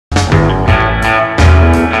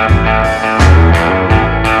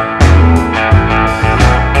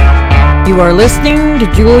are listening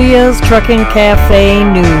to Julia's Trucking Cafe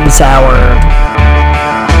News Hour.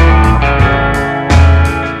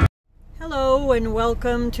 Hello and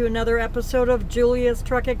welcome to another episode of Julia's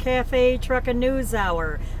Trucking Cafe Trucking News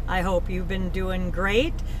Hour. I hope you've been doing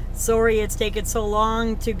great. Sorry it's taken so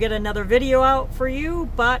long to get another video out for you,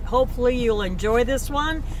 but hopefully you'll enjoy this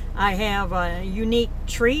one. I have a unique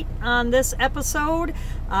treat on this episode.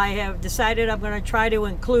 I have decided I'm going to try to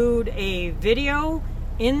include a video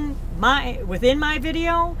within my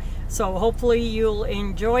video, so hopefully you'll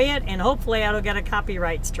enjoy it, and hopefully I don't get a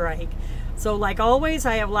copyright strike. So like always,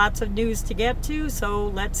 I have lots of news to get to, so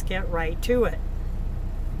let's get right to it.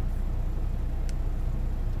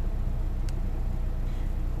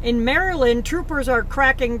 In Maryland, troopers are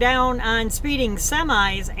cracking down on speeding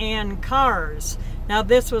semis and cars. Now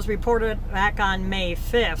this was reported back on May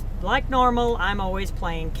 5th. Like normal, I'm always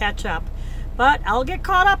playing catch up, but I'll get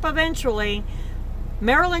caught up eventually.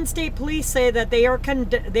 Maryland State Police say that they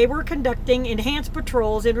were conducting enhanced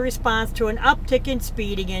patrols in response to an uptick in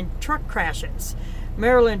speeding and truck crashes.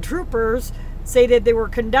 Maryland troopers say that they were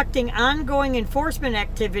conducting ongoing enforcement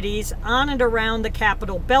activities on and around the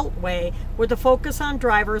Capitol Beltway with a focus on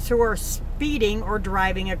drivers who are speeding or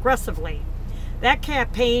driving aggressively. That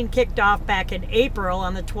campaign kicked off back in April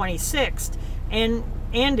on the 26th and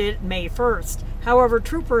ended May 1st. However,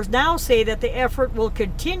 troopers now say that the effort will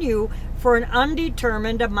continue for an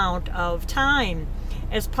undetermined amount of time.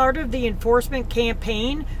 As part of the enforcement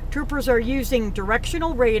campaign, troopers are using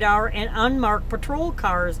directional radar and unmarked patrol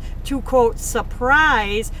cars to, quote,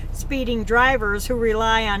 surprise speeding drivers who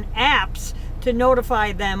rely on apps to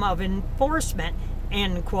notify them of enforcement,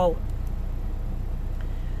 end quote.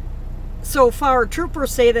 So far,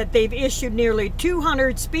 troopers say that they've issued nearly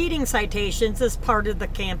 200 speeding citations as part of the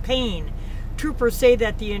campaign. Troopers say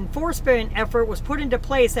that the enforcement effort was put into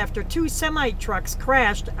place after two semi-trucks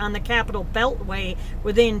crashed on the Capitol Beltway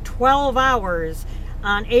within 12 hours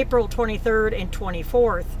on April 23rd and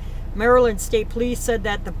 24th. Maryland State Police said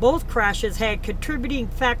that both crashes had contributing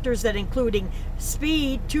factors that including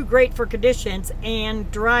speed too great for conditions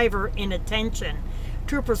and driver inattention.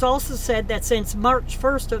 Troopers also said that since March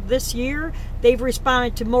 1st of this year, they've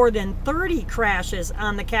responded to more than 30 crashes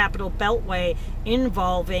on the Capitol Beltway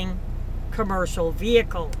involving commercial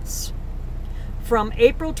vehicles. From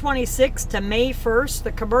April 26th to May 1st,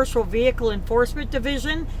 the Commercial Vehicle Enforcement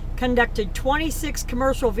Division conducted 26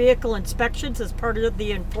 commercial vehicle inspections as part of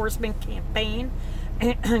the enforcement campaign.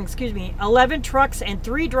 11 trucks and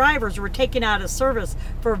 3 drivers were taken out of service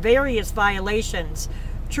for various violations.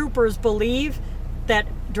 Troopers believe that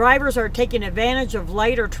drivers are taking advantage of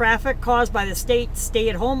lighter traffic caused by the state's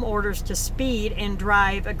stay-at-home orders to speed and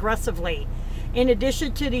drive aggressively. In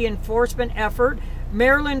addition to the enforcement effort,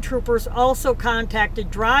 Maryland troopers also contacted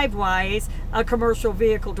DriveWise, a commercial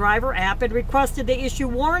vehicle driver app, and requested they issue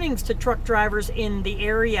warnings to truck drivers in the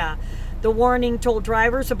area. The warning told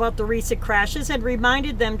drivers about the recent crashes and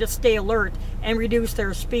reminded them to stay alert and reduce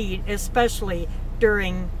their speed, especially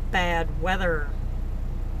during bad weather.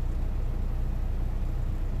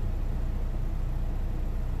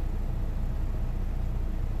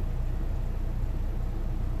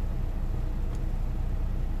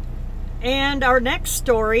 And our next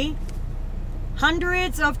story,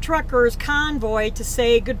 hundreds of truckers convoy to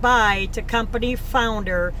say goodbye to company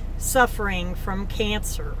founder suffering from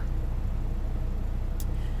cancer.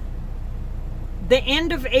 The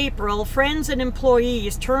end of April, friends and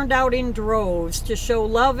employees turned out in droves to show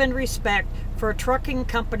love and respect for a trucking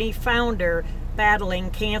company founder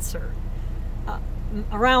battling cancer.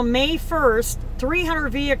 Around May 1st, 300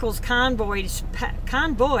 vehicles convoyed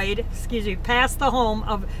past the home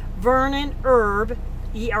of Vernon Erb,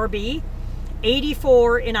 ERB,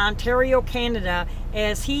 84 in Ontario, Canada,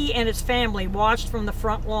 as he and his family watched from the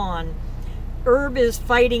front lawn. Erb is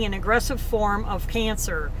fighting an aggressive form of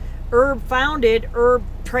cancer. Erb founded Erb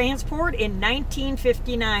Transport in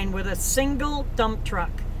 1959 with a single dump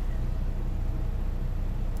truck.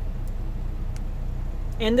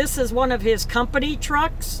 And this is one of his company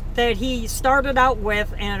trucks that he started out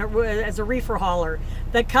with as a reefer hauler.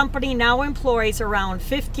 The company now employs around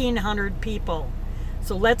 1,500 people.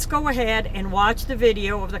 So let's go ahead and watch the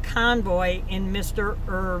video of the convoy in Mr.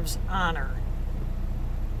 Erb's honor.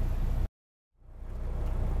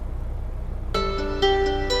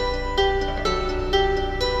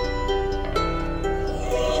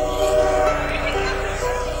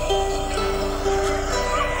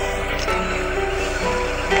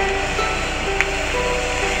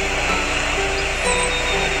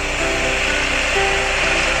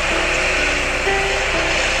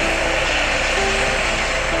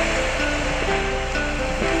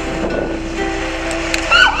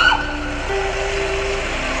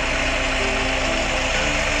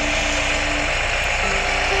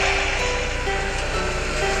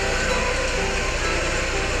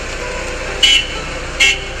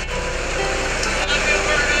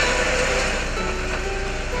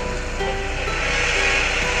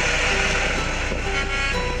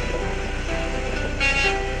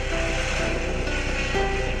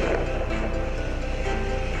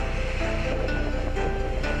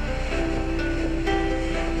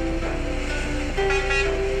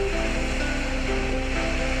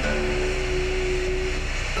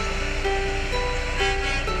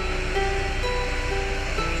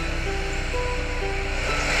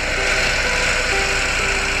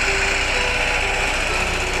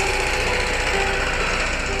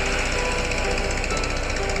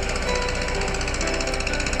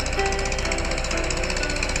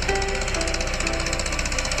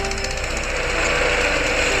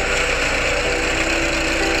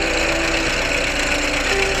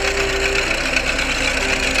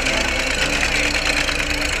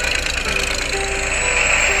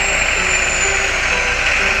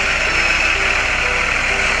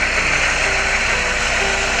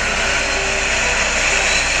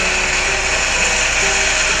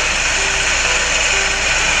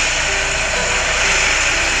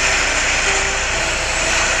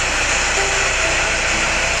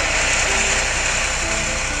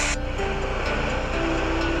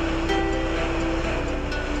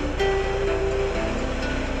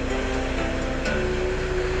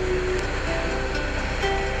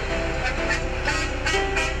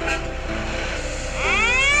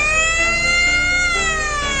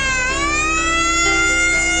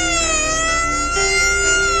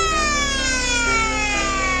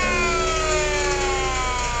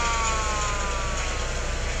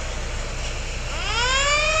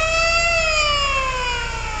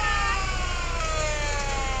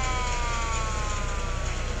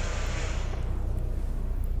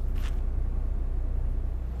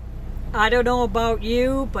 I don't know about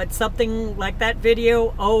you, but something like that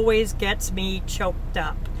video always gets me choked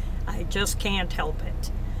up. I just can't help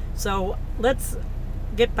it. So let's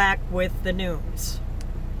get back with the news.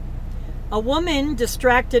 A woman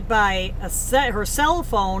distracted by her cell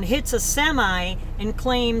phone hits a semi and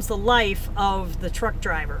claims the life of the truck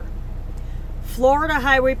driver. Florida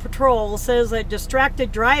Highway Patrol says that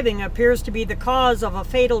distracted driving appears to be the cause of a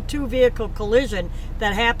fatal two-vehicle collision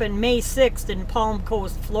that happened May 6th in Palm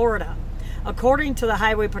Coast, Florida. According to the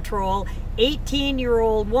Highway Patrol,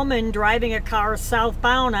 18-year-old woman driving a car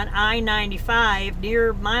southbound on I-95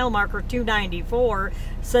 near mile marker 294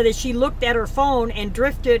 said that she looked at her phone and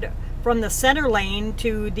drifted from the center lane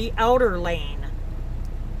to the outer lane.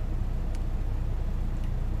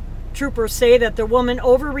 Troopers say that the woman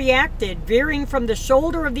overreacted, veering from the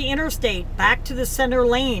shoulder of the interstate back to the center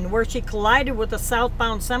lane, where she collided with a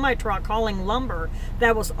southbound semi-truck hauling lumber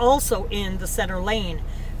that was also in the center lane.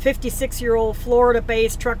 56-year-old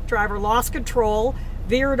Florida-based truck driver lost control,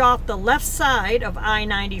 veered off the left side of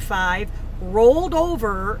I-95, rolled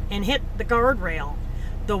over, and hit the guardrail.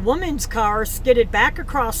 The woman's car skidded back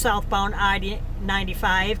across southbound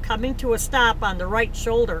I-95, coming to a stop on the right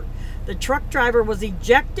shoulder. The truck driver was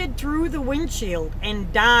ejected through the windshield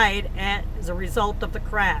and died as a result of the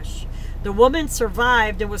crash. The woman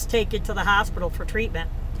survived and was taken to the hospital for treatment.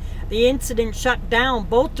 The incident shut down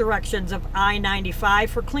both directions of I-95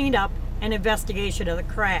 for cleanup and investigation of the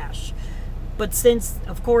crash. But since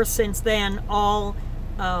then, all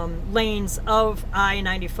lanes of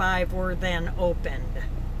I-95 were then opened.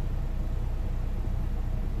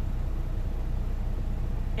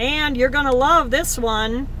 And you're going to love this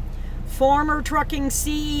one. Former trucking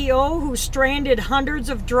CEO who stranded hundreds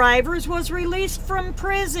of drivers was released from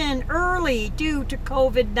prison early due to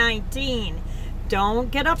COVID-19.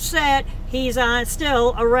 Don't get upset. He's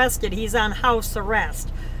still arrested. He's on house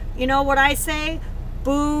arrest. You know what I say?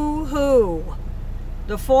 Boo-hoo.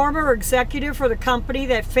 The former executive for the company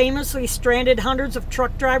that famously stranded hundreds of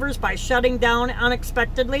truck drivers by shutting down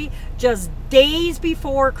unexpectedly just days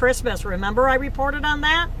before Christmas, remember I reported on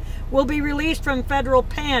that, will be released from federal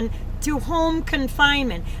pen to home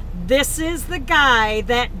confinement. This is the guy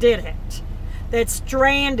that did it, that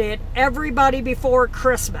stranded everybody before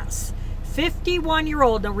Christmas.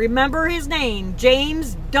 51-year-old, now remember his name,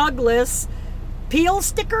 James Douglas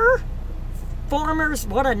Peelsticker?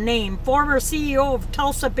 What a name. Former CEO of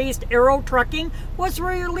Tulsa-based Aero Trucking was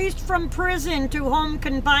released from prison to home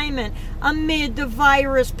confinement amid the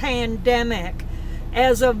virus pandemic.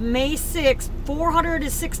 As of May 6th,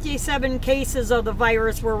 467 cases of the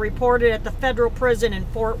virus were reported at the federal prison in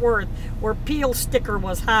Fort Worth, where Peelsticker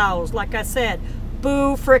was housed. Like I said,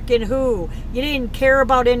 boo frickin' who. You didn't care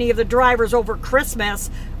about any of the drivers over Christmas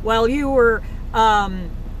while you were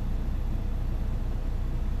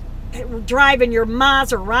driving your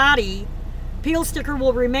Maserati. Peelsticker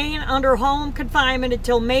will remain under home confinement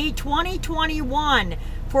until May 2021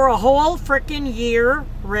 for a whole frickin' year.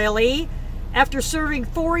 Really? After serving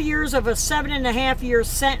 4 years of a 7.5-year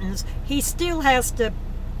sentence, he still has to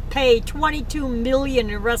pay $22 million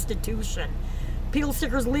in restitution.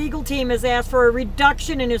 Peelsticker's legal team has asked for a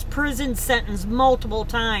reduction in his prison sentence multiple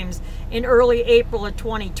times. In early April of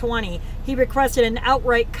 2020, he requested an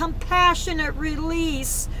outright compassionate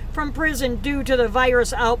release from prison due to the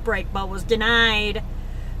virus outbreak, but was denied.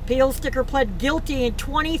 Peelsticker pled guilty in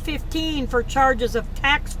 2015 for charges of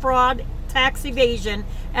tax fraud, tax evasion,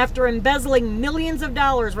 after embezzling millions of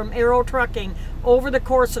dollars from Aero Trucking over the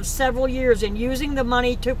course of several years and using the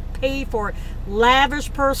money to pay for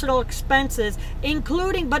lavish personal expenses,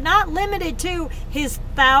 including but not limited to his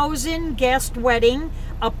 1,000-guest wedding,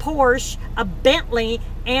 a Porsche, a Bentley,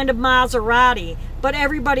 and a Maserati. But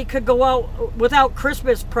everybody could go out without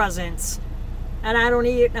Christmas presents. And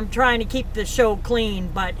I'm trying to keep the show clean,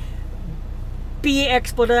 but be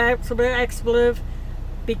expletive.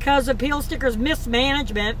 Because of Peelsticker's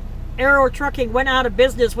mismanagement, Aero Trucking went out of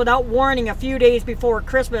business without warning a few days before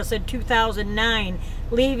Christmas in 2009,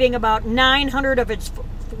 leaving about 900 of its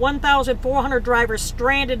 1,400 drivers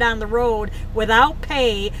stranded on the road without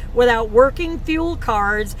pay, without working fuel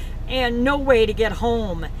cards, and no way to get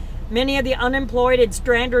home. Many of the unemployed and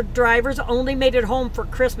stranded drivers only made it home for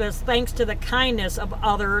Christmas thanks to the kindness of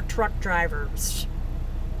other truck drivers.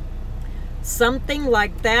 Something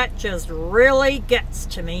like that just really gets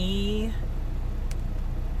to me.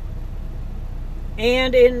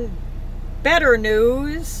 And in better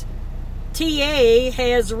news, TA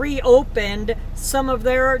has reopened some of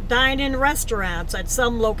their dine-in restaurants at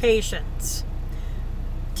some locations.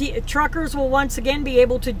 Truckers will once again be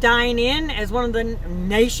able to dine in as one of the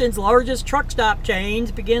nation's largest truck stop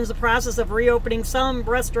chains begins the process of reopening some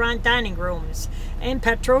restaurant dining rooms, and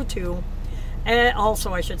Petro too.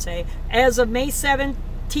 Also, I should say, as of May 7th,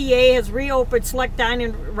 TA has reopened select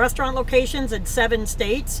dining restaurant locations in 7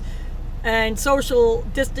 states, and social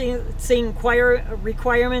distancing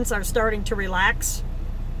requirements are starting to relax.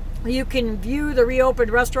 You can view the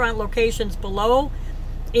reopened restaurant locations below.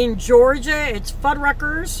 In Georgia, it's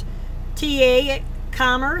Fuddruckers, TA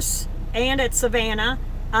Commerce, and at Savannah,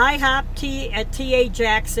 IHOP at TA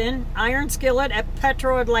Jackson, Iron Skillet at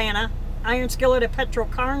Petro Atlanta, Iron Skillet at Petro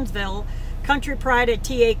Carnesville, Country Pride at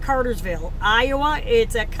TA Cartersville. Iowa,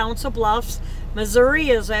 it's at Council Bluffs. Missouri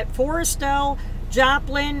is at Forestville,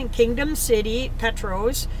 Joplin, Kingdom City,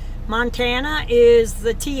 Petros. Montana is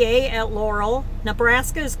the TA at Laurel.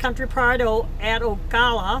 Nebraska is Country Pride at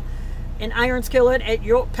Ocala, and Iron Skillet at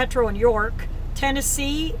Petro in York.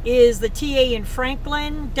 Tennessee is the TA in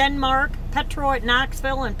Franklin. Denmark, Petro at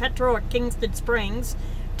Knoxville and Petro at Kingston Springs.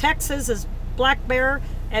 Texas is Black Bear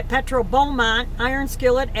at Petro Beaumont, Iron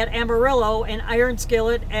Skillet at Amarillo, and Iron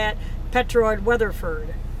Skillet at Petro at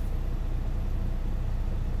Weatherford.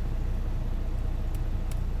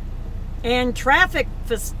 And traffic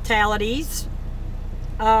fatalities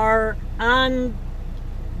are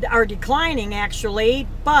declining actually,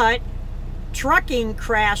 but trucking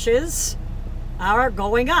crashes are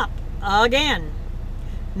going up again.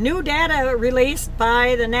 New data released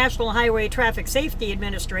by the National Highway Traffic Safety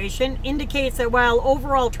Administration indicates that while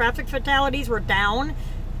overall traffic fatalities were down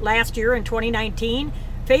last year in 2019,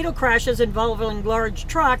 fatal crashes involving large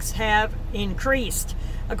trucks have increased.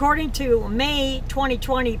 According to May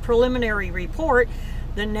 2020 preliminary report,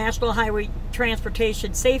 the National Highway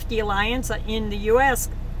Transportation Safety Alliance in the U.S.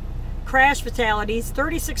 crash fatalities,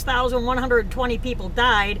 36,120 people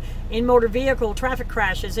died in motor vehicle traffic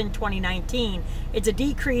crashes in 2019. It's a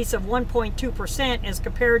decrease of 1.2% as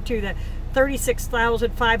compared to the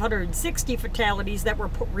 36,560 fatalities that were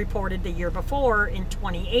reported the year before in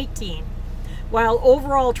 2018. While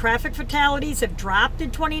overall traffic fatalities have dropped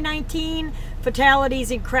in 2019, fatalities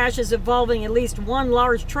in crashes involving at least one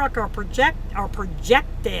large truck are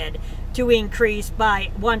projected to increase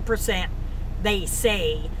by 1%, they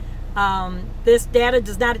say. This data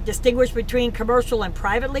does not distinguish between commercial and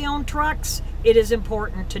privately owned trucks. It is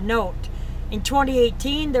important to note. In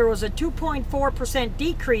 2018, there was a 2.4%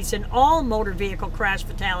 decrease in all motor vehicle crash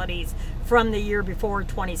fatalities from the year before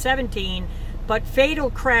 2017, but fatal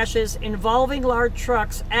crashes involving large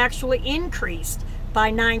trucks actually increased by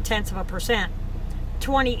 0.9%.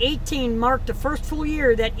 2018 marked the first full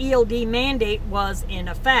year that ELD mandate was in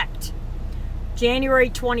effect. January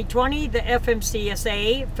 2020, the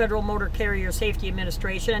FMCSA, Federal Motor Carrier Safety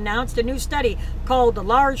Administration, announced a new study called the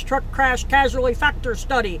Large Truck Crash Casualty Factor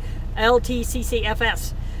Study,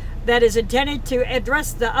 LTCCFS, that is intended to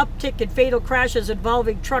address the uptick in fatal crashes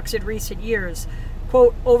involving trucks in recent years.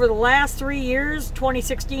 Quote, over the last 3 years,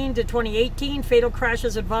 2016 to 2018, fatal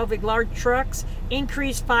crashes involving large trucks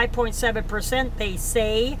increased 5.7%, they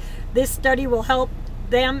say. This study will help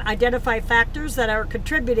them identify factors that are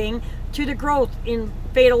contributing to the growth in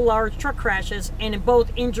fatal large truck crashes and in both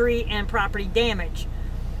injury and property damage.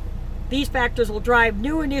 These factors will drive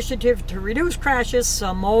new initiatives to reduce crashes,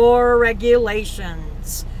 some more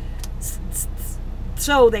regulations.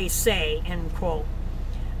 So they say, end quote.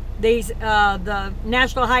 The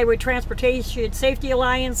National Highway Transportation Safety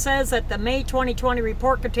Alliance says that the May 2020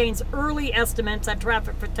 report contains early estimates on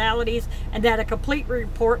traffic fatalities and that a complete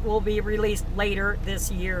report will be released later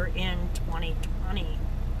this year in 2020.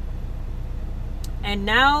 And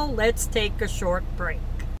now let's take a short break.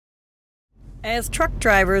 As truck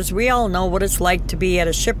drivers, we all know what it's like to be at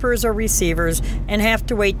a shipper's or receiver's and have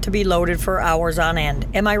to wait to be loaded for hours on end.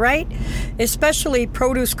 Am I right? Especially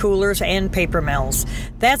produce coolers and paper mills.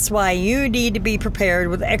 That's why you need to be prepared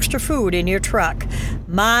with extra food in your truck.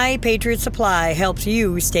 My Patriot Supply helps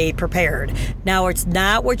you stay prepared. Now, it's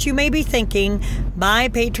not what you may be thinking. My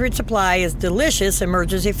Patriot Supply is delicious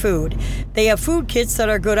emergency food. They have food kits that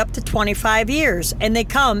are good up to 25 years, and they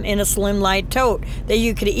come in a slim light tote that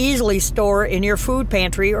you can easily store in your food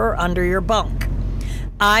pantry or under your bunk.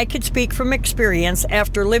 I could speak from experience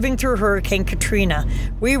after living through Hurricane Katrina.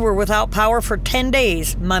 We were without power for 10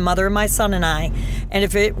 days, my mother, my son, and I. And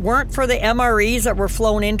if it weren't for the MREs that were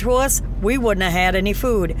flown into us, we wouldn't have had any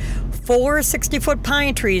food. 4 60-foot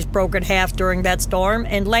pine trees broke in half during that storm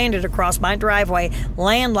and landed across my driveway,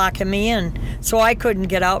 landlocking me in, so I couldn't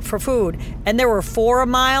get out for food. And there were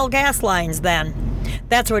 4-mile gas lines then.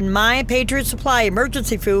 That's when My Patriot Supply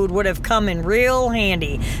emergency food would have come in real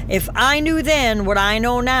handy. If I knew then what I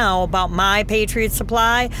know now about My Patriot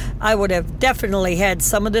Supply, I would have definitely had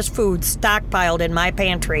some of this food stockpiled in my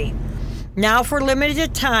pantry. Now for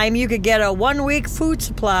limited time, you could get a 1-week food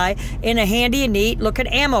supply in a handy and neat looking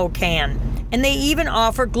ammo can. And they even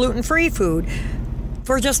offer gluten-free food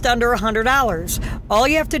for just under $100. All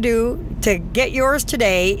you have to do to get yours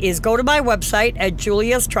today is go to my website at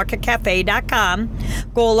juliastrucketcafe.com,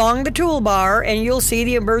 go along the toolbar, and you'll see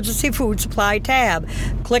the emergency food supply tab.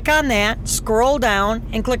 Click on that, scroll down,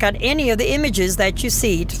 and click on any of the images that you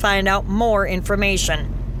see to find out more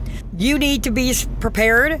information. You need to be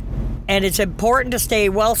prepared, and it's important to stay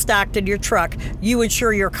well stocked in your truck. You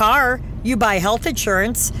insure your car, you buy health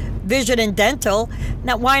insurance, vision and dental.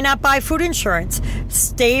 Now, why not buy food insurance?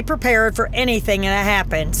 Stay prepared for anything that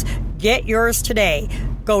happens. Get yours today.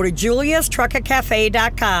 Go to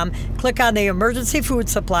juliastrucketcafe.com, click on the emergency food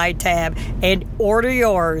supply tab, and order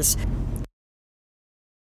yours.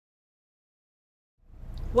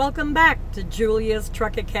 Welcome back to Julia's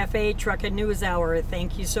Truckett Cafe Truckett News Hour.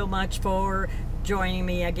 Thank you so much for joining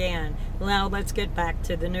me again. Now let's get back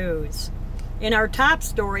to the news. In our top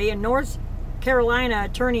story, in North Carolina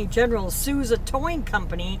Attorney General sues a towing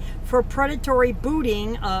company for predatory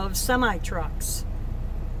booting of semi-trucks.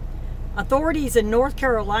 Authorities in North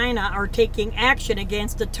Carolina are taking action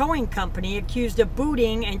against a towing company accused of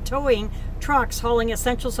booting and towing trucks hauling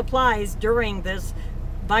essential supplies during this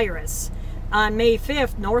virus. On May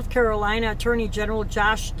 5th, North Carolina Attorney General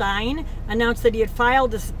Josh Stein announced that he had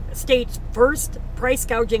filed the state's first price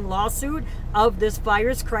gouging lawsuit of this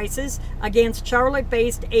virus crisis against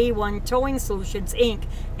Charlotte-based A1 Towing Solutions, Inc.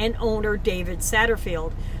 and owner David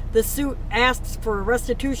Satterfield. The suit asks for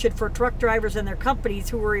restitution for truck drivers and their companies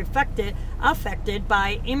who were affected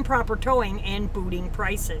by improper towing and booting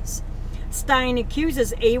prices. Stein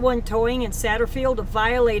accuses A1 Towing and Satterfield of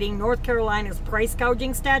violating North Carolina's price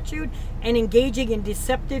gouging statute and engaging in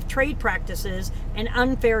deceptive trade practices and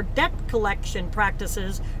unfair debt collection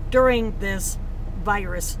practices during this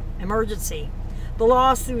virus emergency. The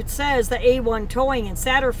lawsuit says that A1 Towing and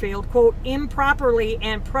Satterfield, quote, improperly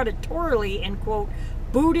and predatorily, end quote,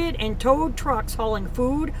 booted and towed trucks hauling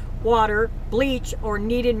food, water, bleach, or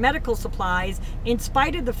needed medical supplies in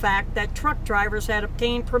spite of the fact that truck drivers had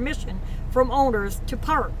obtained permission from owners to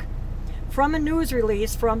park. From a news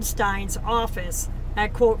release from Stein's office, a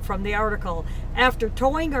quote from the article, after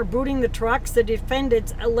towing or booting the trucks, the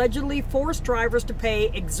defendants allegedly forced drivers to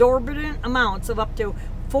pay exorbitant amounts of up to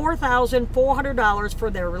 $4,400 for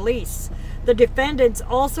their release. The defendants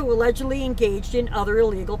also allegedly engaged in other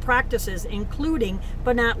illegal practices, including,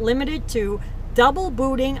 but not limited to, double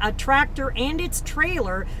booting a tractor and its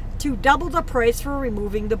trailer to double the price for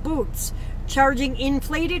removing the boots, charging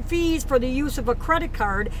inflated fees for the use of a credit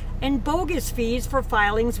card and bogus fees for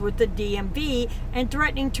filings with the DMV, and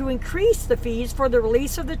threatening to increase the fees for the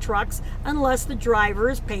release of the trucks unless the driver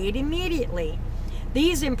is paid immediately.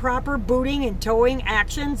 These improper booting and towing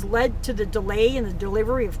actions led to the delay in the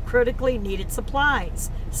delivery of critically needed supplies,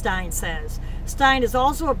 Stein says. Stein has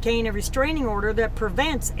also obtained a restraining order that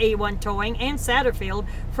prevents A1 Towing and Satterfield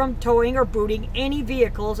from towing or booting any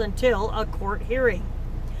vehicles until a court hearing.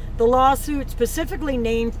 The lawsuit specifically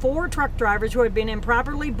named 4 truck drivers who had been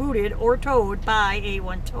improperly booted or towed by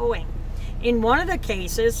A1 Towing. In one of the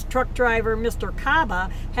cases, truck driver Mr. Kaba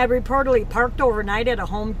had reportedly parked overnight at a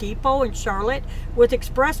Home Depot in Charlotte with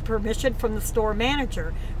express permission from the store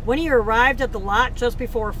manager. When he arrived at the lot just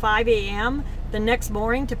before 5 a.m. the next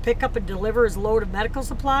morning to pick up and deliver his load of medical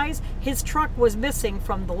supplies, his truck was missing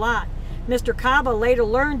from the lot. Mr. Kaba later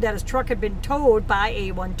learned that his truck had been towed by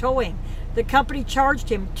A1 Towing. The company charged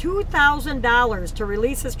him $2,000 to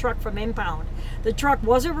release his truck from impound. The truck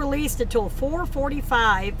wasn't released until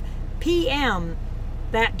 4:45 p.m.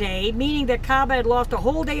 that day, meaning that Kaba had lost a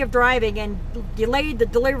whole day of driving and delayed the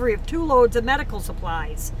delivery of 2 loads of medical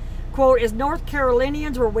supplies. Quote, as North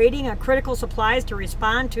Carolinians were waiting on critical supplies to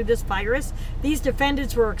respond to this virus, these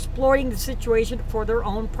defendants were exploiting the situation for their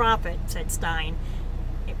own profit, said Stein.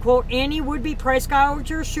 Quote, any would-be price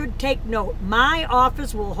gouger should take note. My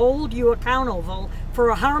office will hold you accountable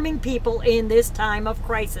for harming people in this time of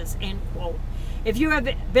crisis, end quote. If you have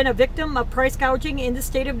been a victim of price gouging in the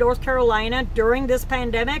state of North Carolina during this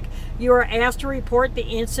pandemic, you are asked to report the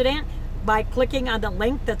incident by clicking on the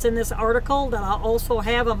link that's in this article that I'll also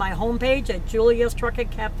have on my homepage at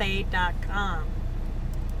juliastrucketcafe.com.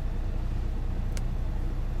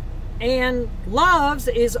 And Love's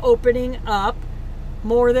is opening up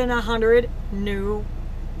more than 100 new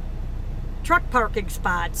truck parking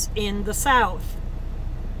spots in the South.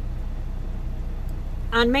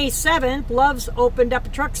 On May 7th, Love's opened up a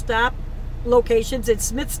truck stop locations in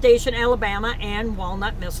Smith Station, Alabama, and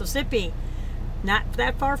Walnut, Mississippi. Not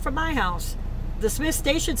that far from my house. The Smith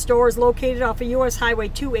Station store is located off of U.S. Highway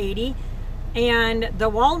 280, and the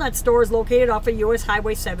Walnut store is located off of U.S.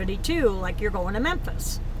 Highway 72, like you're going to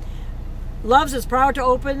Memphis. Love's is proud to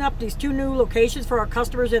open up these 2 new locations for our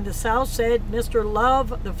customers in the South, said Mr.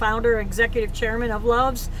 Love, the founder and executive chairman of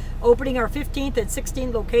Love's. Opening our 15th and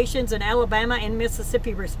 16th locations in Alabama and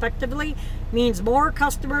Mississippi, respectively, means more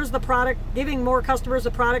customers giving more customers the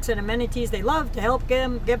products and amenities they love to help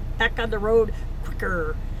them get back on the road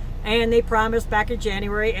quicker. And they promised back in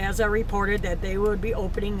January, as I reported, that they would be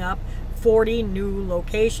opening up 40 new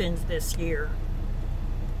locations this year.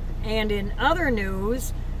 And in other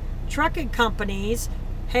news, trucking companies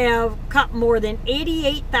have cut more than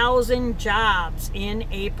 88,000 jobs in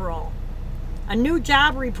April. A new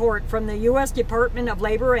job report from the U.S. Department of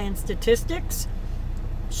Labor and Statistics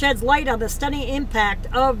sheds light on the stunning impact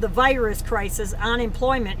of the virus crisis on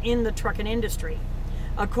employment in the trucking industry.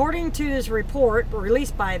 According to this report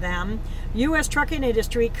released by them, U.S. trucking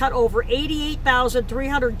industry cut over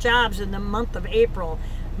 88,300 jobs in the month of April,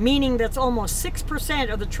 meaning that's almost 6%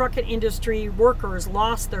 of the trucking industry workers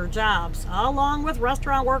lost their jobs, along with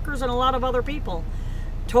restaurant workers and a lot of other people.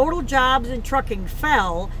 Total jobs in trucking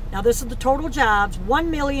fell, now this is the total jobs,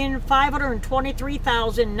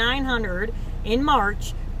 1,523,900 in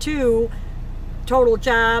March to total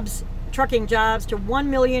jobs, trucking jobs, to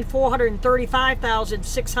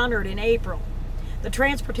 1,435,600 in April. The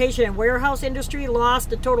transportation and warehouse industry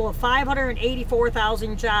lost a total of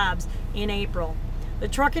 584,000 jobs in April. The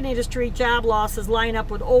trucking industry job losses line up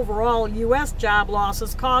with overall U.S. job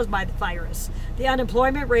losses caused by the virus. The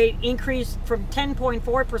unemployment rate increased from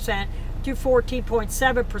 10.4% to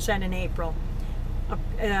 14.7% in April,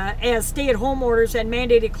 as stay-at-home orders and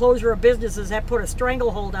mandated closure of businesses have put a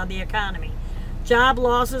stranglehold on the economy. Job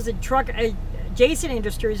losses in truck adjacent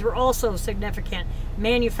industries were also significant.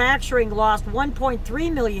 Manufacturing lost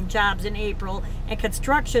 1.3 million jobs in April, and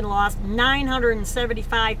construction lost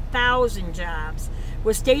 975,000 jobs.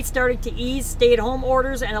 With states starting to ease stay-at-home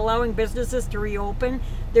orders and allowing businesses to reopen,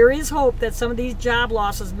 there is hope that some of these job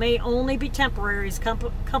losses may only be temporary as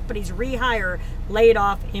companies rehire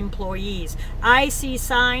laid-off employees. I see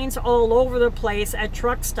signs all over the place at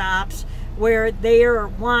truck stops where they are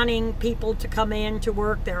wanting people to come in to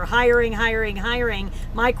work. They're hiring, hiring, hiring.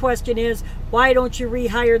 My question is, why don't you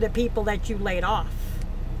rehire the people that you laid off?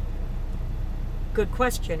 Good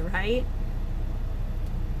question, right?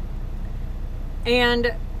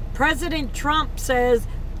 And President Trump says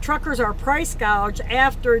truckers are price gouged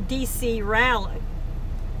after D.C. rally.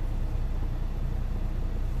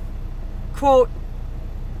 Quote,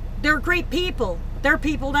 "They're great people. They're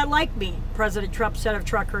people that like me," President Trump said of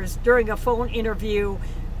truckers during a phone interview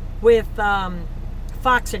with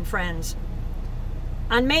Fox and Friends.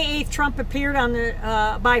 On May 8th, Trump appeared on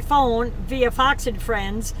by phone via Fox and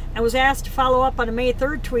Friends and was asked to follow up on a May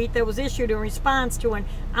 3rd tweet that was issued in response to an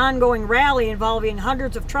ongoing rally involving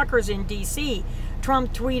hundreds of truckers in D.C.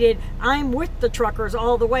 Trump tweeted, "I'm with the truckers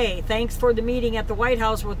all the way. Thanks for the meeting at the White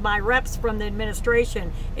House with my reps from the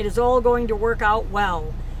administration. It is all going to work out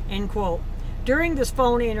well," end quote. During this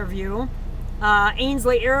phone interview,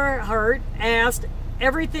 Ainsley Earhart asked,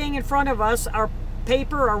 "Everything in front of us, our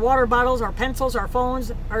paper, our water bottles, our pencils, our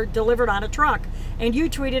phones, are delivered on a truck. And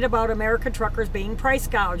you tweeted about American truckers being price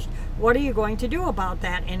gouged. What are you going to do about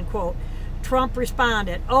that?" end quote. Trump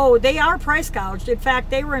responded, "Oh, they are price gouged. In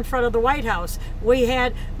fact, they were in front of the White House. We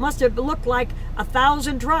must have looked like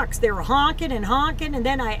 1,000 trucks. They were honking and honking, and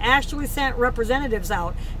then I actually sent representatives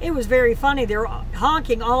out. It was very funny. They were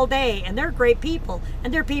honking all day, and they're great people,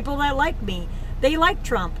 and they're people that like me. They like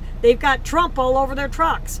Trump. They've got Trump all over their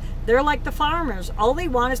trucks. They're like the farmers. All they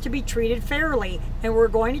want is to be treated fairly, and we're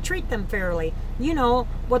going to treat them fairly. You know,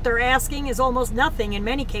 what they're asking is almost nothing in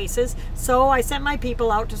many cases, so I sent my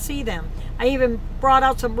people out to see them. I even brought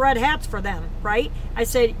out some red hats for them, right? I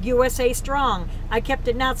said, USA strong. I kept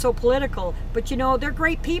it not so political, but you know, they're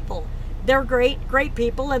great people. They're great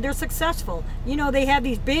people, and they're successful. You know, they have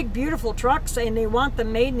these big, beautiful trucks, and they want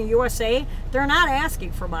them made in the USA. They're not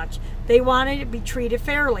asking for much. They wanted to be treated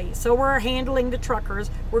fairly, so we're handling the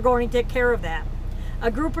truckers. We're going to take care of that."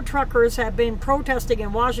 A group of truckers have been protesting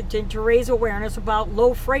in Washington to raise awareness about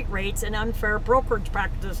low freight rates and unfair brokerage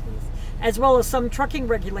practices, as well as some trucking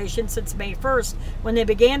regulations since May 1st, when they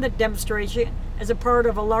began the demonstration as a part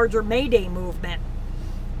of a larger May Day movement.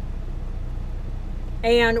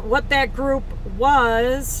 And what that group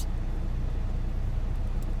was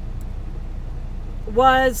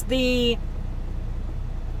the,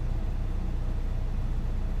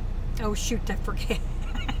 oh shoot, I forget.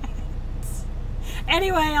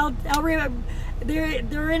 Anyway,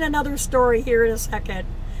 they're in another story here in a second.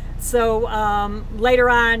 So later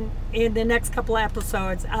on in the next couple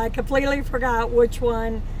episodes, I completely forgot which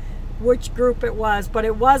group it was, but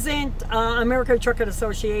it wasn't American Trucking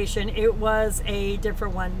Association. It was a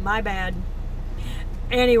different one. My bad.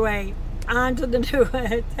 Anyway, on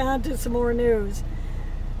to some more news.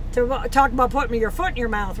 To talk about putting your foot in your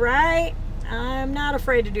mouth, right? I'm not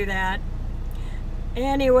afraid to do that.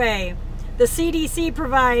 Anyway, the CDC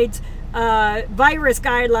provides virus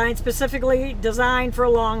guidelines specifically designed for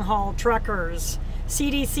long-haul truckers.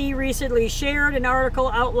 CDC recently shared an article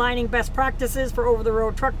outlining best practices for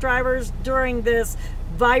over-the-road truck drivers during this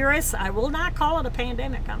virus. I will not call it a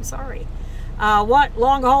pandemic, I'm sorry. What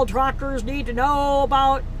long-haul truckers need to know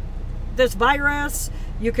about this virus.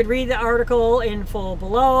 You could read the article in full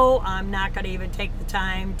below. I'm not going to even take the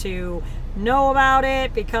time to know about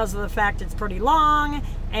it because of the fact it's pretty long,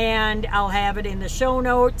 and I'll have it in the show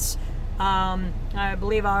notes. I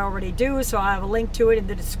believe I already do, so I have a link to it in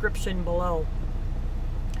the description below.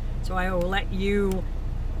 So I will let you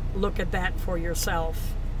look at that for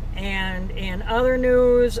yourself. And in other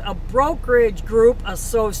news, a brokerage group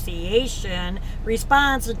association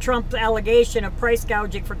responds to Trump's allegation of price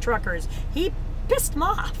gouging for truckers. He pissed them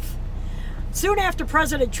off. Soon after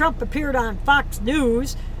President Trump appeared on Fox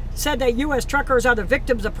News, said that U.S. truckers are the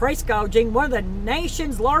victims of price gouging, one of the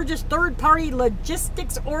nation's largest third-party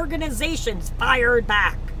logistics organizations fired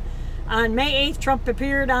back. On May 8th, Trump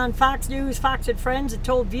appeared on Fox News, Fox and Friends, and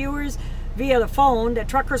told viewers via the phone that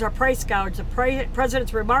truckers are price gouged. The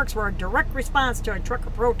president's remarks were a direct response to a trucker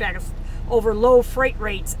protest over low freight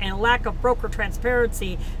rates and lack of broker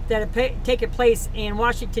transparency that had taken place in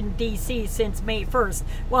Washington, D.C. since May 1st.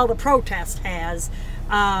 While the protest has,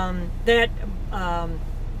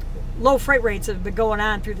 low freight rates have been going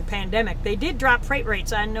on through the pandemic. They did drop freight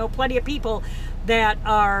rates. I know plenty of people that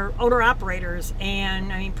are owner-operators,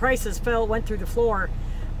 and I mean, prices went through the floor.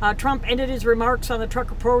 Trump ended his remarks on the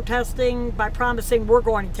trucker protesting by promising we're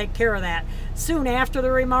going to take care of that. Soon after the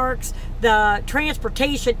remarks, the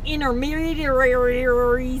Transportation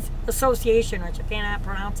Intermediaries Association, which I cannot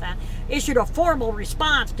pronounce that, issued a formal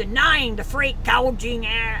response denying the freight gouging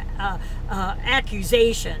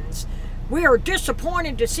accusations. We are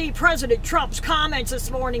disappointed to see President Trump's comments this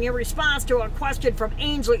morning in response to a question from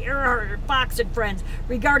Ainsley Earhart at Fox and Friends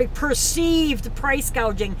regarding perceived price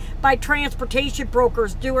gouging by transportation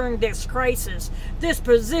brokers during this crisis. This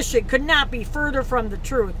position could not be further from the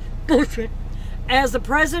truth. As the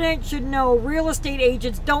president should know, real estate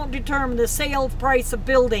agents don't determine the sales price of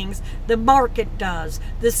buildings, the market does.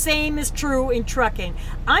 The same is true in trucking.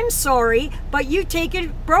 I'm sorry, but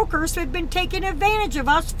brokers have been taking advantage of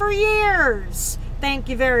us for years. Thank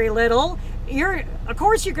you very little. Of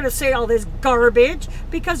course you're going to say all this garbage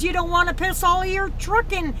because you don't want to piss all your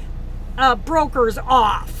trucking brokers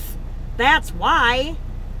off. That's why.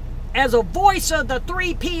 As a voice of the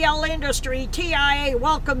 3PL industry, TIA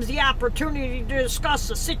welcomes the opportunity to discuss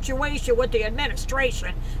the situation with the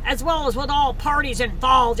administration, as well as with all parties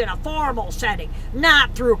involved in a formal setting,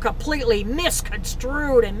 not through completely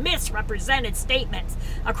misconstrued and misrepresented statements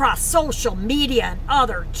across social media and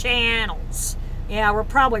other channels. Yeah, we're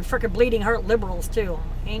probably frickin' bleeding heart liberals, too.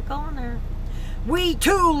 Ain't going there. We,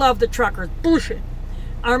 too, love the truckers. Bullshit.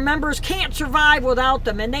 Our members can't survive without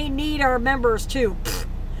them, and they need our members, too. Pfft.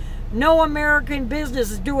 No American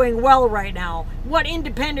business is doing well right now. What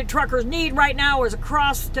independent truckers need right now is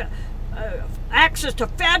access to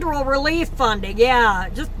federal relief funding. Yeah,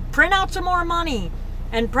 just print out some more money.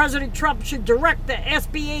 And President Trump should direct the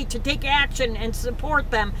SBA to take action and support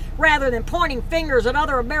them rather than pointing fingers at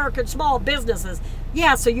other American small businesses.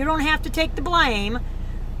 Yeah, so you don't have to take the blame,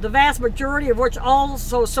 the vast majority of which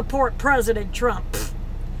also support President Trump.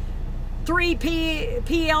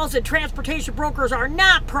 3PLs and transportation brokers are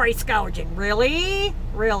not price gouging. Really?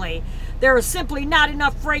 Really? There is simply not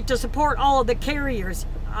enough freight to support all of the carriers.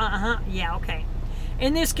 Yeah, okay.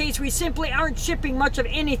 In this case, we simply aren't shipping much of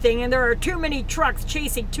anything, and there are too many trucks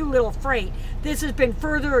chasing too little freight. This has been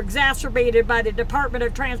further exacerbated by the Department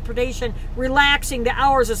of Transportation relaxing the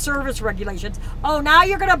hours of service regulations. Oh, now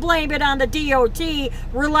you're going to blame it on the DOT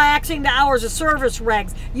relaxing the hours of service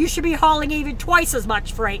regs. You should be hauling even twice as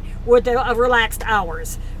much freight with the relaxed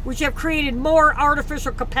hours, which have created more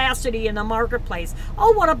artificial capacity in the marketplace.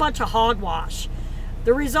 Oh, what a bunch of hogwash.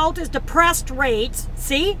 The result is depressed rates.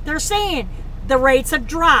 See, they're saying the rates have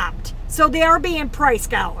dropped, so they are being price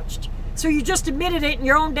gouged. So you just admitted it in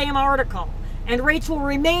your own damn article. And rates will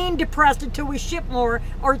remain depressed until we ship more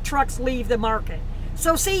or trucks leave the market.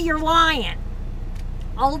 So see, you're lying.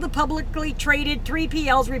 all the publicly traded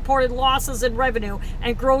 3PLs reported losses in revenue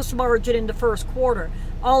and gross margin in the first quarter.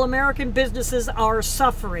 All American businesses are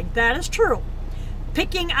suffering. That is true.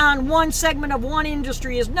 Picking on one segment of one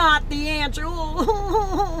industry is not the answer.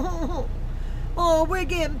 Oh, we're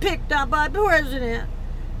getting picked on by the president.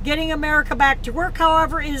 Getting America back to work,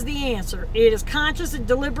 however, is the answer. It is conscious and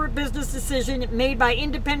deliberate business decision made by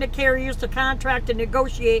independent carriers to contract and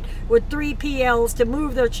negotiate with 3PLs to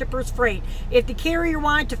move their shippers' freight. If the carrier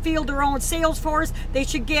wanted to field their own sales force, they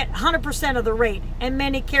should get 100% of the rate, and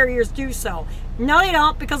many carriers do so. No, they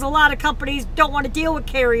don't, because a lot of companies don't want to deal with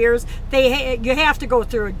carriers. You have to go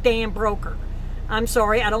through a damn broker. I'm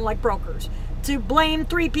sorry, I don't like brokers. To blame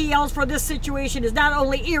 3PLs for this situation is not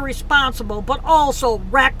only irresponsible, but also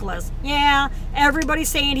reckless. Yeah, everybody's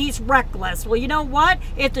saying he's reckless. Well, you know what?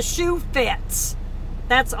 If the shoe fits.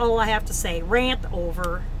 That's all I have to say. Rant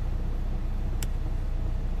over.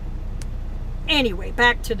 Anyway,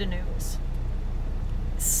 back to the news.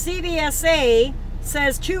 CVSA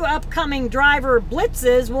says 2 upcoming driver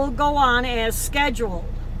blitzes will go on as scheduled.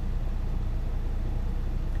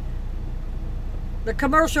 The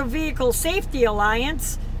Commercial Vehicle Safety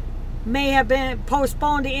Alliance may have been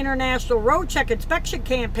postponed the International Road Check Inspection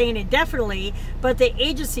Campaign indefinitely, but the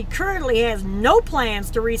agency currently has no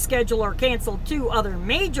plans to reschedule or cancel 2 other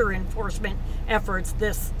major enforcement efforts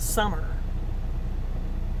this summer.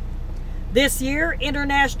 This year,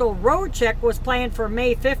 International Road Check was planned for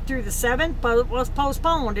May 5th through the 7th, but it was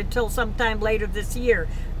postponed until sometime later this year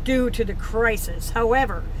due to the crisis.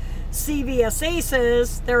 However, CVSA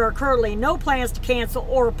says there are currently no plans to cancel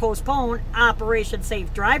or postpone Operation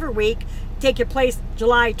Safe Driver Week, taking place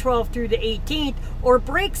July 12th through the 18th, or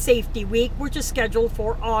Brake Safety Week, which is scheduled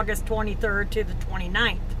for August 23rd to the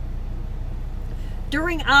 29th.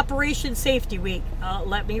 During Operation Safety Week,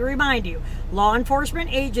 let me remind you, law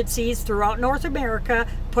enforcement agencies throughout North America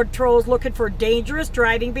patrols looking for dangerous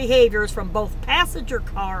driving behaviors from both passenger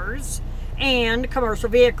cars and commercial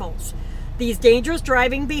vehicles. These dangerous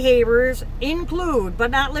driving behaviors include, but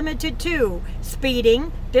not limited to,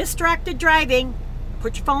 speeding, distracted driving,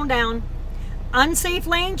 put your phone down, unsafe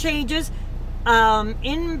lane changes,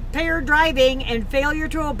 impaired driving, and failure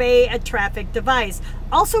to obey a traffic device.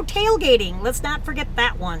 Also tailgating, let's not forget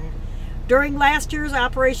that one. During last year's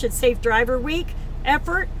Operation Safe Driver Week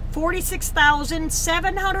effort,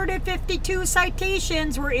 46,752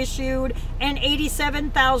 citations were issued and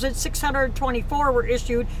 87,624 were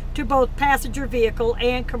issued to both passenger vehicle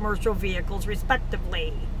and commercial vehicles,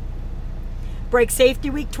 respectively. Brake Safety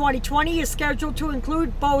Week 2020 is scheduled to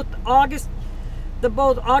include both August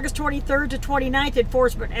 23rd to 29th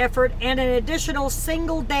enforcement effort and an additional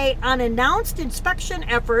single-day unannounced inspection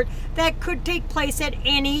effort that could take place at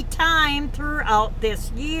any time throughout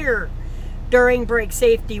this year. During Brake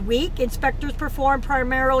Safety Week, inspectors perform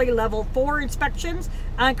primarily Level 4 inspections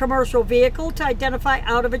on commercial vehicles to identify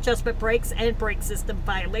out-of-adjustment brakes and brake system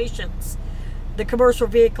violations. The Commercial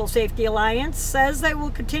Vehicle Safety Alliance says they will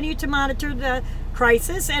continue to monitor the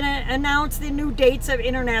crisis and announce the new dates of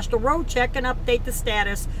International Road Check and update the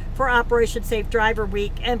status for Operation Safe Driver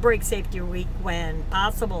Week and Brake Safety Week when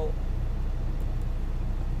possible.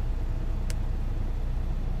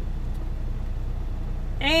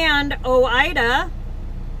 And OOIDA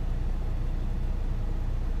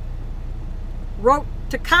wrote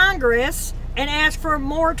to Congress and asked for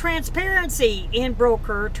more transparency in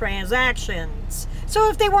broker transactions. So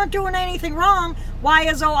if they weren't doing anything wrong, why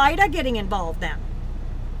is OOIDA getting involved then?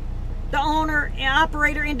 The Owner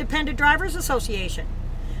Operator Independent Drivers Association.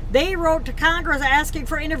 They wrote to Congress asking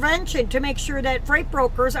for intervention to make sure that freight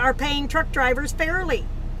brokers are paying truck drivers fairly.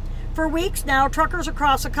 For weeks now, truckers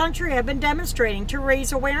across the country have been demonstrating to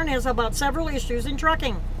raise awareness about several issues in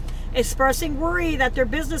trucking, expressing worry that their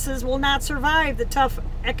businesses will not survive the tough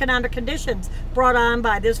economic conditions brought on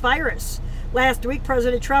by this virus. Last week,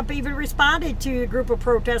 President Trump even responded to a group of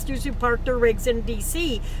protesters who parked their rigs in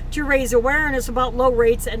D.C. to raise awareness about low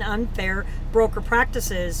rates and unfair broker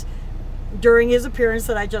practices during his appearance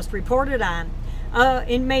that I just reported on.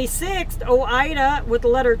 In May 6th, OOIDA, with a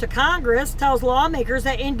letter to Congress, tells lawmakers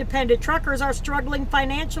that independent truckers are struggling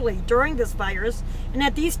financially during this virus and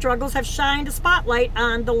that these struggles have shined a spotlight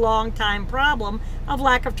on the long-time problem of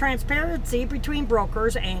lack of transparency between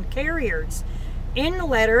brokers and carriers. In the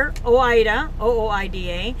letter,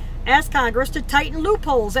 OOIDA asked Congress to tighten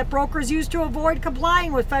loopholes that brokers use to avoid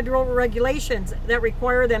complying with federal regulations that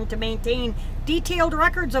require them to maintain detailed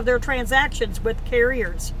records of their transactions with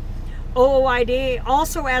carriers. OOIDA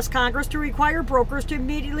also asked Congress to require brokers to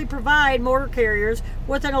immediately provide motor carriers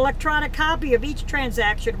with an electronic copy of each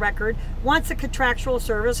transaction record once the contractual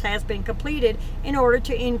service has been completed in order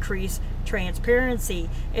to increase transparency.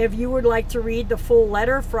 If you would like to read the full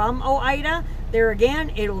letter from OOIDA, there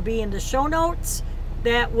again, it'll be in the show notes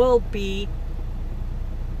that will be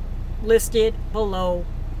listed below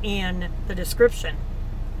in the description.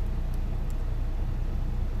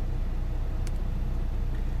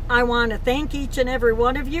 I want to thank each and every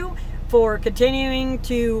one of you for continuing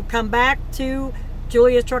to come back to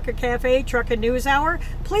Julia's Trucking Cafe Trucking News Hour.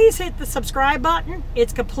 Please hit the subscribe button.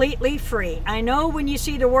 It's completely free. I know when you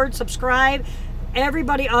see the word subscribe,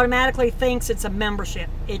 everybody automatically thinks it's a membership.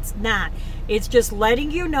 It's not. It's just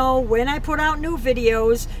letting you know when I put out new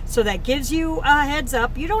videos, so that gives you a heads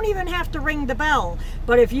up. You don't even have to ring the bell.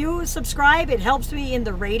 But if you subscribe, it helps me in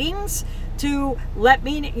the ratings to let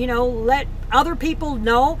me, let other people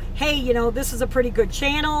know, hey, this is a pretty good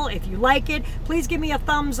channel. If you like it, please give me a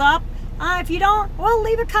thumbs up. If you don't, well,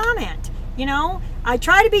 leave a comment. I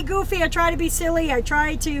try to be goofy. I try to be silly. I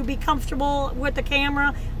try to be comfortable with the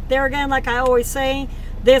camera. There again, like I always say,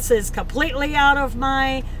 this is completely out of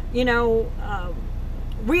my,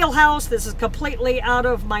 wheelhouse. This is completely out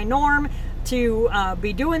of my norm to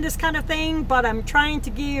be doing this kind of thing, but I'm trying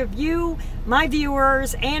to give you, my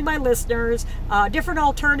viewers and my listeners, a different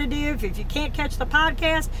alternative. If you can't catch the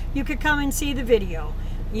podcast, you could come and see the video,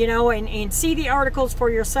 and see the articles for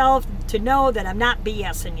yourself to know that I'm not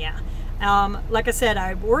BSing you. Like I said,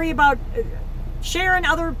 I worry about sharing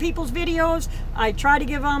other people's videos. I try to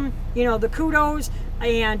give them, the kudos,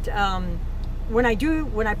 and when I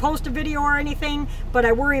post a video or anything, but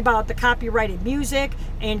I worry about the copyrighted music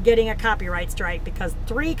and getting a copyright strike, because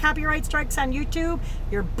 3 copyright strikes on YouTube,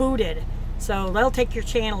 you're booted. So they'll take your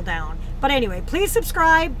channel down. But anyway, please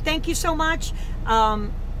subscribe. Thank you so much.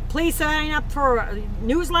 Please sign up for a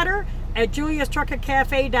newsletter at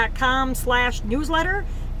juliastruckingcafe.com/newsletter,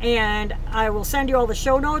 and I will send you all the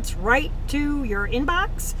show notes right to your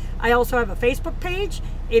inbox. I also have a Facebook page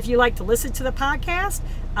if you like to listen to the podcast.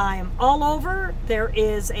 I am all over. There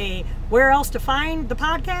is a where else to find the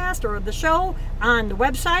podcast or the show on the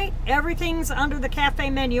website. Everything's under the cafe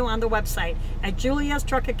menu on the website at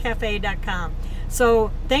juliastruckingcafe.com.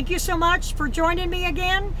 So thank you so much for joining me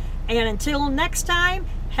again. And until next time,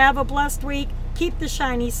 have a blessed week. Keep the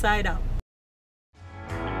shiny side up.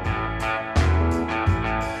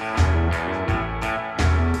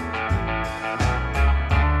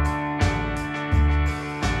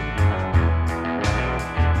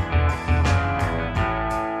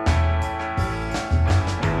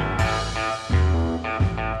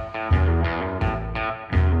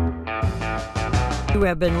 You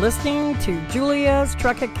have been listening to Julia's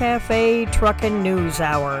Trucking Cafe Trucking News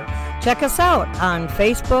Hour. Check us out on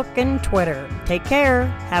Facebook and Twitter. Take care.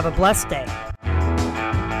 Have a blessed day.